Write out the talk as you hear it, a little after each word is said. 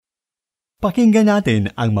Pakinggan natin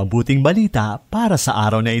ang mabuting balita para sa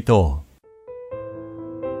araw na ito.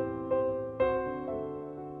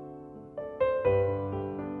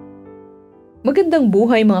 Magandang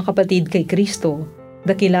buhay mga kapatid kay Kristo.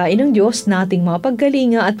 Dakilain ng Diyos nating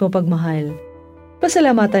mapagkalinga at mapagmahal.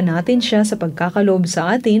 Pasalamatan natin siya sa pagkakaloob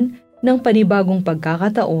sa atin ng panibagong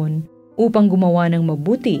pagkakataon upang gumawa ng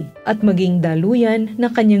mabuti at maging daluyan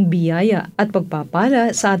ng kanyang biyaya at pagpapala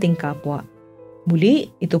sa ating kapwa. Muli,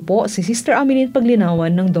 ito po si Sister Ameline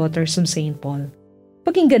Paglinawan ng Daughters of St. Paul.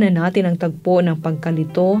 Pakinggan na natin ang tagpo ng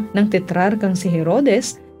pagkalito ng tetrarkang si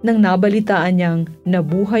Herodes nang nabalitaan niyang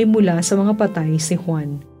nabuhay mula sa mga patay si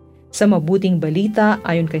Juan. Sa mabuting balita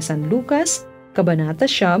ayon kay San Lucas, Kabanata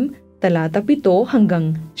 9, talata 7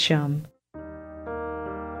 hanggang 9.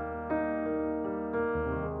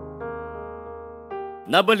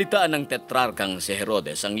 Nabalitaan ng tetrarkang si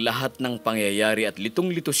Herodes ang lahat ng pangyayari at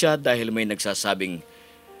litong-lito siya dahil may nagsasabing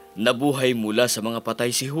nabuhay mula sa mga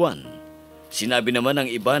patay si Juan. Sinabi naman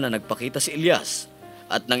ng iba na nagpakita si Elias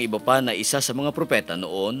at ng iba pa na isa sa mga propeta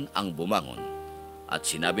noon ang bumangon. At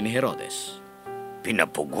sinabi ni Herodes,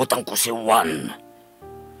 "Pinapugutan ko si Juan.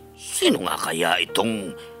 Sino nga kaya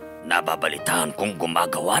itong nababalitaan kong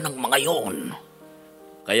gumagawa ng mga iyon?"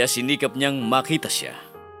 Kaya sinikap niyang makita siya.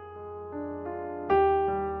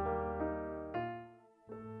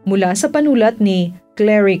 Mula sa panulat ni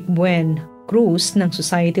Cleric Buen Cruz ng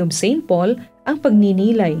Society of St. Paul, ang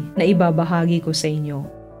pagninilay na ibabahagi ko sa inyo.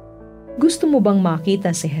 Gusto mo bang makita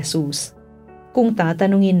si Jesus? Kung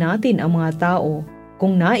tatanungin natin ang mga tao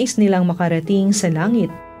kung nais nilang makarating sa langit,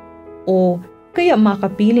 o kaya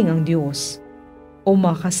makapiling ang Diyos, o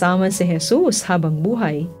makasama si Jesus habang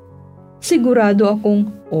buhay, sigurado akong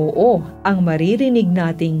oo ang maririnig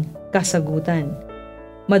nating kasagutan.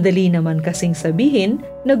 Madali naman kasing sabihin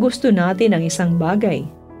na gusto natin ang isang bagay.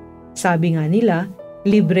 Sabi nga nila,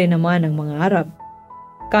 libre naman ang mangarap.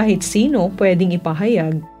 Kahit sino pwedeng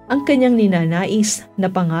ipahayag ang kanyang ninanais na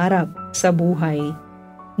pangarap sa buhay.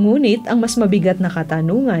 Ngunit ang mas mabigat na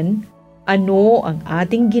katanungan, ano ang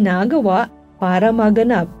ating ginagawa para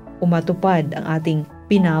maganap o matupad ang ating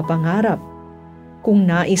pinapangarap? Kung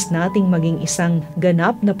nais nating maging isang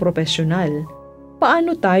ganap na profesional,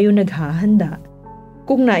 paano tayo naghahanda?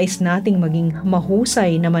 Kung nais nating maging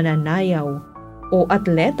mahusay na mananayaw o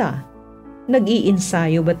atleta,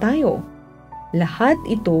 nag-iinsayo ba tayo? Lahat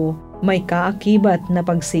ito may kaakibat na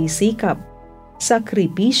pagsisikap,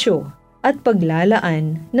 sakripisyo at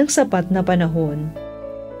paglalaan ng sapat na panahon.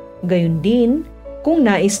 Gayon din, kung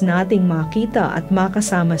nais nating makita at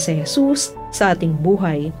makasama si Jesus sa ating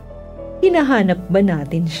buhay, hinahanap ba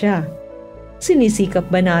natin siya? Sinisikap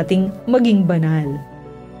ba nating maging banal?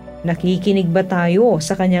 Nakikinig ba tayo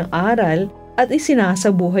sa kanyang aral at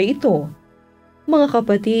isinasabuhay ito? Mga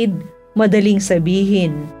kapatid, madaling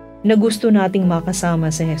sabihin na gusto nating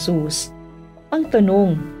makasama si Jesus. Ang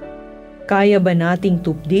tanong, kaya ba nating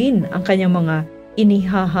tupdin ang kanyang mga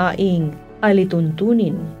inihahaing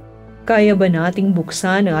alituntunin? Kaya ba nating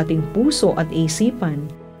buksan ang ating puso at isipan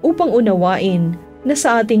upang unawain na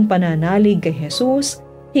sa ating pananalig kay Jesus,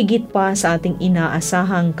 higit pa sa ating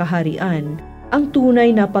inaasahang kaharian, ang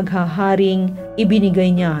tunay na paghaharing ibinigay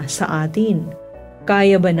niya sa atin?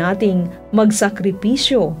 Kaya ba nating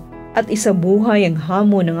magsakripisyo at isabuhay ang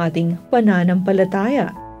hamon ng ating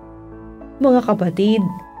pananampalataya? Mga kapatid,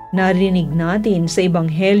 narinig natin sa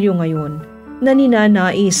Ebanghelyo ngayon na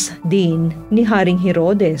ninanais din ni Haring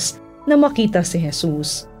Herodes na makita si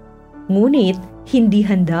Jesus. Ngunit hindi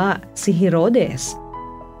handa si Herodes.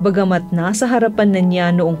 Bagamat nasa harapan na niya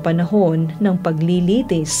noong panahon ng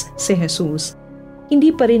paglilitis si Jesus, hindi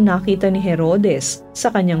pa rin nakita ni Herodes sa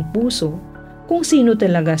kanyang puso kung sino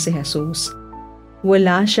talaga si Jesus.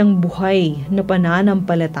 Wala siyang buhay na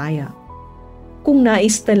pananampalataya. Kung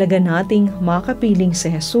nais talaga nating makapiling si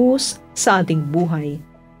Jesus sa ating buhay,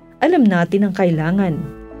 alam natin ang kailangan.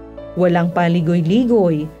 Walang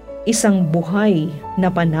paligoy-ligoy, isang buhay na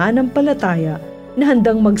pananampalataya na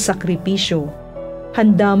handang magsakripisyo,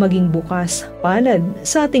 handa maging bukas palad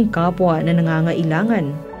sa ating kapwa na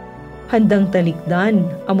nangangailangan, handang talikdan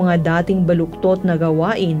ang mga dating baluktot na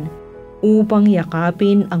gawain upang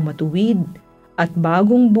yakapin ang matuwid at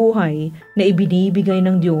bagong buhay na ibinibigay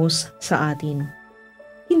ng Diyos sa atin.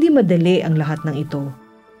 Hindi madali ang lahat ng ito.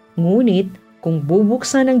 Ngunit kung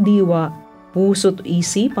bubuksan ang diwa, puso't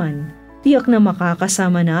isipan, tiyak na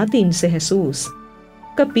makakasama natin si Jesus.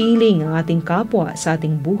 Kapiling ang ating kapwa sa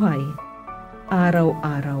ating buhay,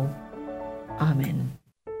 araw-araw. Amen.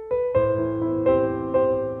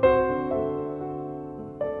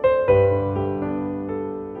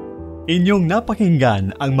 Inyong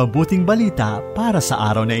napakinggan ang mabuting balita para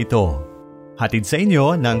sa araw na ito. Hatid sa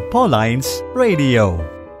inyo ng Paulines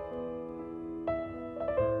Radio.